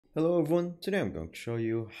Hello everyone, today I'm going to show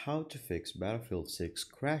you how to fix Battlefield 6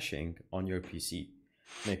 crashing on your PC.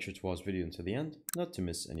 Make sure to watch the video until the end, not to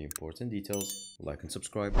miss any important details, like and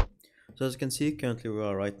subscribe. So as you can see, currently we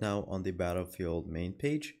are right now on the Battlefield main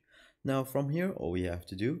page. Now from here, all we have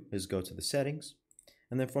to do is go to the settings,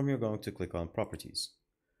 and then from here we're going to click on properties.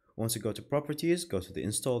 Once you go to properties, go to the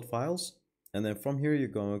installed files, and then from here you're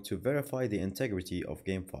going to verify the integrity of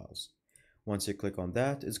game files. Once you click on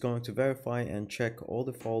that, it's going to verify and check all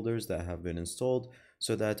the folders that have been installed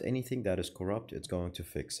so that anything that is corrupt, it's going to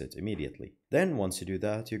fix it immediately. Then once you do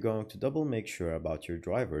that, you're going to double make sure about your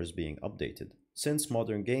drivers being updated. Since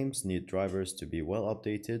modern games need drivers to be well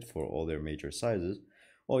updated for all their major sizes,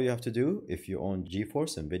 all you have to do if you own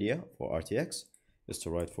GeForce NVIDIA for RTX is to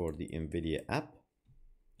write for the NVIDIA app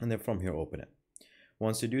and then from here open it.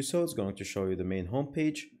 Once you do so, it's going to show you the main home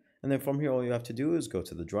page. And then from here, all you have to do is go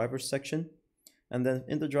to the drivers section. And then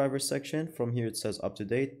in the drivers section, from here it says up to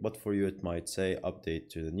date, but for you it might say update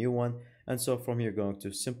to the new one. And so from here, you're going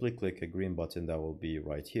to simply click a green button that will be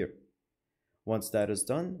right here. Once that is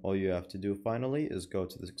done, all you have to do finally is go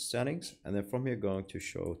to the settings. And then from here, going to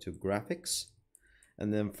show to graphics.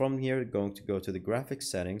 And then from here, going to go to the graphics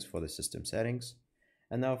settings for the system settings.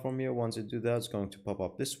 And now from here, once you do that, it's going to pop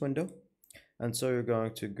up this window. And so you're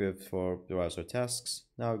going to give for browser tasks.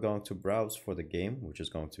 Now you're going to browse for the game, which is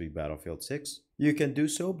going to be Battlefield 6. You can do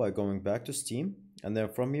so by going back to Steam. And then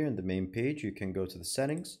from here in the main page, you can go to the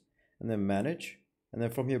settings and then manage. And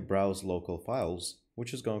then from here, browse local files,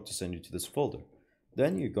 which is going to send you to this folder.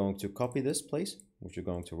 Then you're going to copy this place, which you're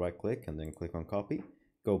going to right click and then click on copy.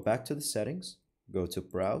 Go back to the settings, go to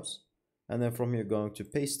browse. And then from here, going to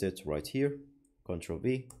paste it right here, Ctrl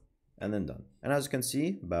V. And then done. And as you can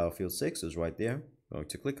see, Battlefield 6 is right there. Going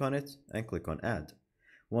to click on it and click on add.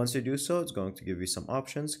 Once you do so, it's going to give you some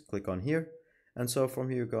options. Click on here. And so from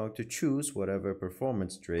here, you're going to choose whatever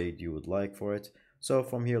performance grade you would like for it. So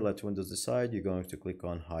from here, let Windows decide. You're going to click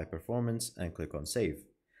on high performance and click on save.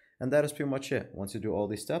 And that is pretty much it. Once you do all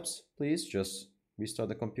these steps, please just restart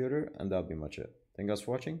the computer and that'll be much it. Thank you guys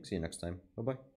for watching. See you next time. Bye-bye.